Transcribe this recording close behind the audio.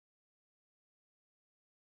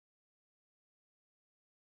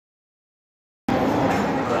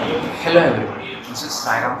Hello everyone, this is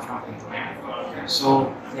Sairamsanthosh.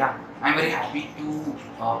 So yeah, I'm very happy to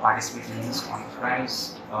participate in this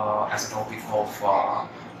conference as a topic of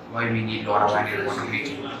why we need LoRaWAN and water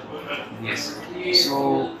meeting. Yes.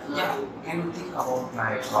 So yeah, can you think about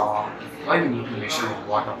why we need to measure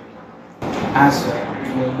water? As the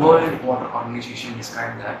World Water Organization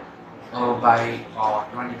described that by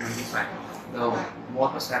 2025, the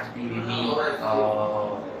water scarcity may be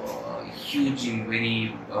huge in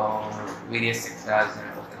various sectors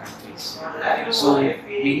of the countries. So we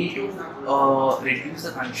need to reduce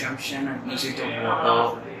the consumption and usage of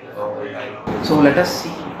water. So let us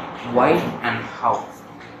see why and how.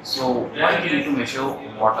 So why do we need to measure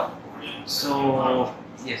water? So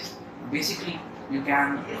yes, basically you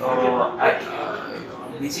can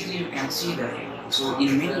basically you can see that. So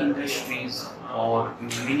in many industries or in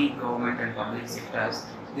many government and public sectors,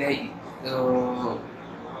 they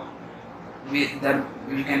then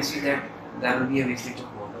you can see that there will be a wastage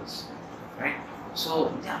of waters, right?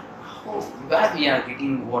 So yeah, where we are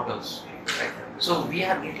getting waters, right? So we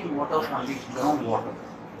are getting water from the groundwater,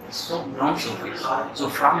 so ground surface. So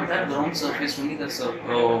from that ground surface only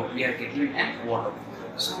we are getting water.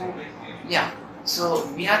 So yeah, so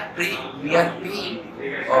we are paying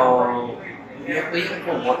for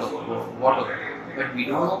water, but we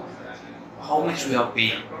don't know how much we are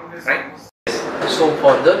paying, right? So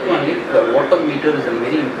for that only, the water meter is a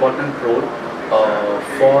very important role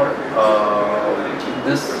for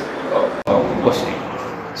this question.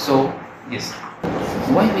 So yes,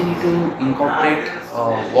 why we need to incorporate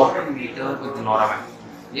water meter with LoRaWAN?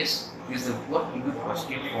 Yes, is the what good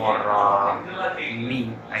question for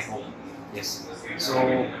me, I hope. Yes.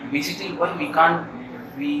 So basically, why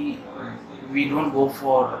we we don't go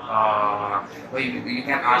for why you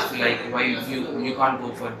can ask like why you can't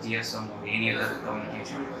go for GSM or any other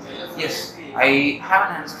communication. Yes, I have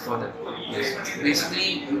an answer for that. Yes,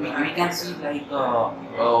 basically we can see like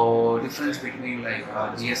difference between like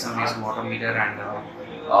GSM based water meter and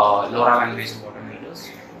LoRaWAN based water meters.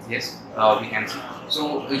 Yes, we can see.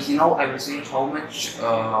 So now I will say how much.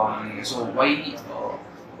 So why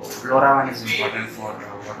LoRaWAN is important for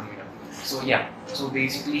water meter. So yeah, so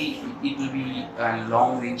basically it will be a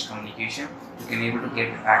long range communication. You can able to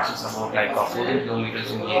get access about like 14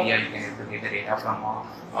 kilometers in the area. You can able to get the data from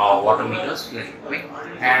water meters very quick.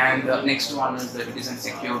 And next one is that it is a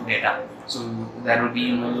secure data. So there will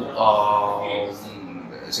be no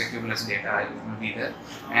secureless data will be there.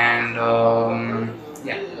 And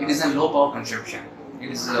yeah, it is a low power consumption.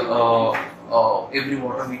 It is every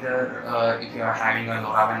water meter, if you are having a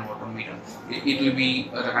LoRaWAN water meter, it will be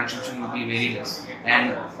the consumption will be very less.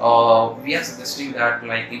 And we are suggesting that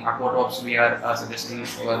like in aquatops we are suggesting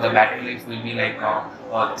the battery life will be like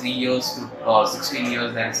 3 years to 16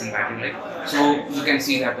 years, that is in battery life. So you can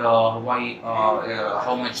see that why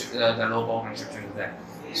how much the low power consumption is there.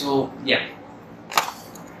 So yeah.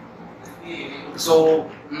 So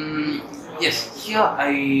yes, here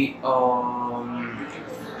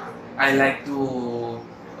I like to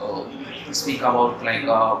speak about like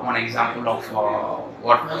one example of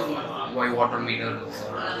what why water meter is.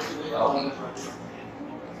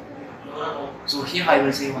 So here I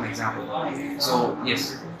will say one example. So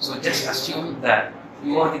yes, so just assume that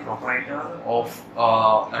you are the proprietor of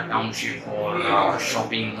a township or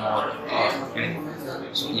shopping or anything.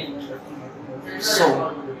 So yeah.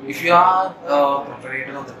 So, if you are a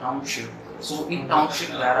proprietor of the township, so in township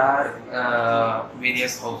there are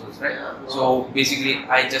various houses, right? So basically,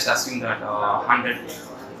 I just assume that 100.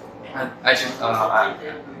 I should. I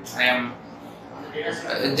am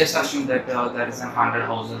just assume that there is 100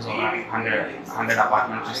 houses or 100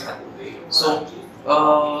 apartments is there. So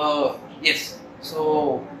yes.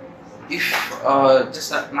 So if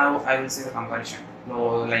just now I will say the comparison.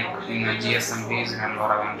 So like in a GSM base and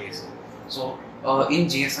LoRaWAN base. So in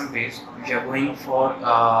GSM base, if you are going for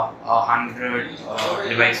 100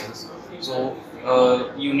 devices, so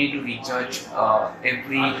you need to recharge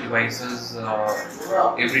every devices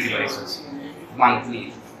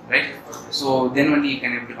monthly, right? So then only you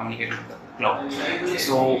can able to communicate with the cloud.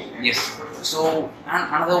 So yes. So and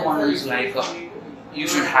another one is like you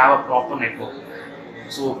should have a proper network.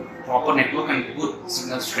 So proper network and good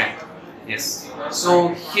signal strength. Yes. So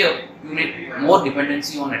here you need more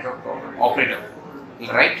dependency on network operator,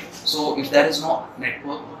 right? So if there is no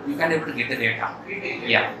network, you can able to get the data.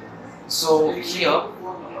 Yeah. So here,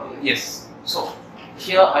 yes. So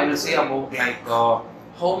here I will say about like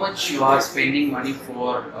how much you are spending money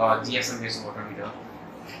for GSM based water meter.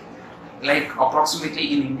 Like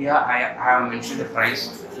approximately in India, I have mentioned the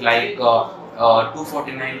price like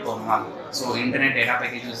 249 per month. So internet data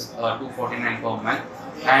package is 249 per month.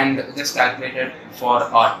 and just calculated for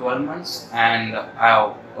 12 months, and I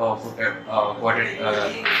have put a quoted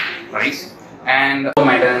price. And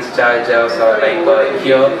maintenance charges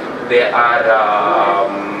here they are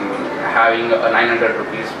having 900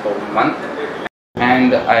 rupees per month,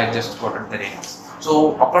 and I just quoted the rates.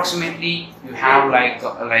 So approximately you have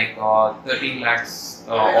 13 lakhs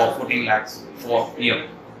or 14 lakhs for year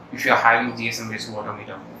if you are having GSM based water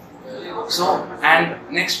meter. So, and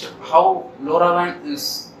next, how LoRaWAN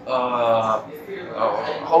is how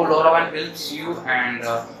LoRaWAN helps you, and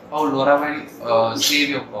how LoRaWAN save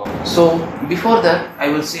your cost. So before that, I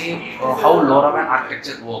will say how LoRaWAN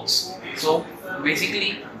architecture works. So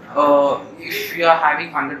basically, if you are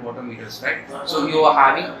having 100 water meters, right? So you are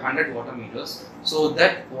having 100 water meters. So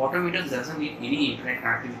that water meter doesn't need any internet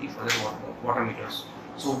connectivity for the water meters.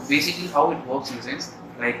 So basically, how it works in the sense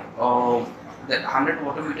that 100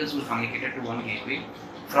 water meters will communicate to one gateway.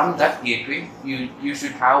 From that gateway, you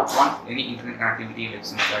should have any internet connectivity like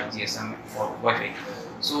GSM or Wi-Fi.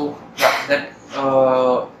 So that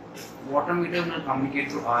water meter will communicate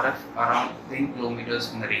to RF around 10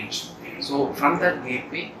 kilometers in the range. So from that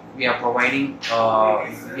gateway, we are providing,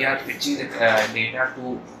 we are fetching the data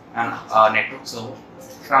to a network server.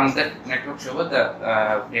 From that network server, the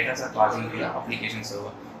data are passing to the application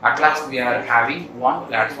server. At last, we are having one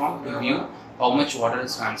platform to view how much water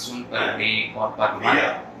is consumed per day or per month.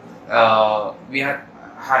 We are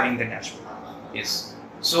having the dashboard. Yes.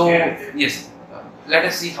 So yes, let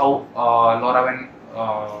us see how LoRaWAN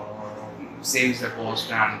saves the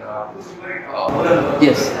cost, and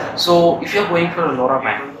yes. So if you are going for a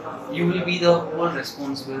LoRaWAN, you will be the whole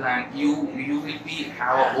responsible, and you will be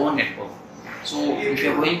have a own network. So if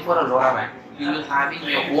you are going for a LoRaWAN, you will having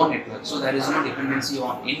your own network. So there is no dependency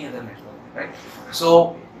on any other network, right?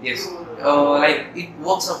 So yes, like it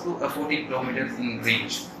works up to 14 kilometers in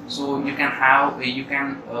range. So you can have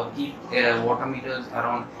keep water meters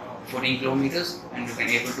around 14 kilometers, and you can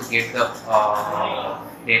able to get the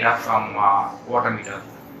data from water meter,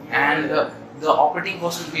 and the operating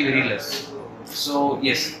cost will be very less. So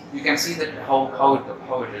yes, you can see that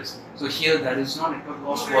how it is. So here there is no network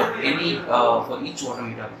cost for any for each water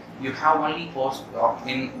meter. You have only cost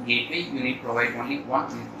in gateway. You need to provide only one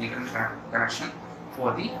internet connection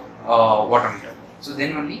for the water meter. So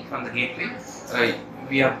then only from the gateway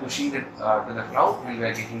we are pushing it to the cloud, and we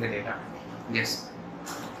are getting the data. Yes.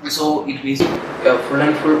 So it basically full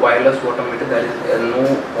and full wireless water meter. There is no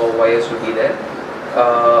wires to be there.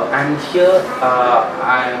 And here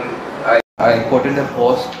I quoted the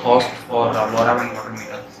cost for LoRaWAN water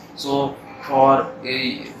meter. So for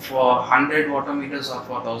 100 water meters or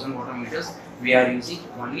for 1000 water meters, we are using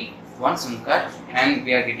only one SIM card, and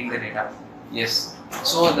we are getting the data. Yes.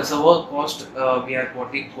 So the server cost we are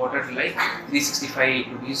quoted like 365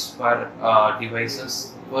 rupees per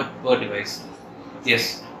devices per device.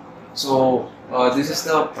 Yes. So this is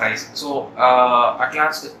the price. So at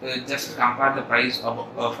last, just compare the price of,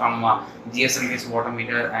 from GSM based water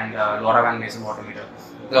meter and LoRaWAN based water meter.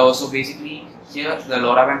 So basically here the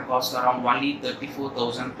LoRaWAN costs around only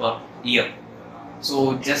 34,000 per year.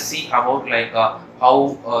 So just see about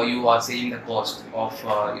how you are saving the cost of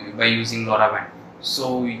by using LoRaWAN.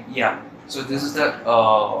 So yeah, so this is the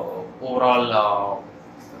overall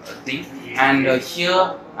thing, and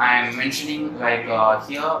here I am mentioning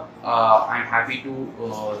here I am happy to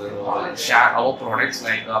share our products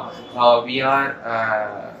we are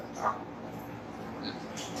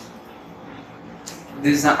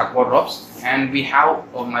this is an aqua drops, and we have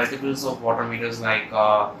multiples of water meters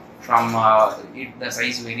from the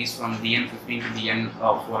size varies from DN15 to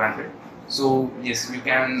DN400. So yes, you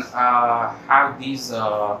can have these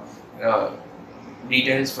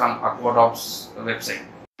details from Aquadrop's website.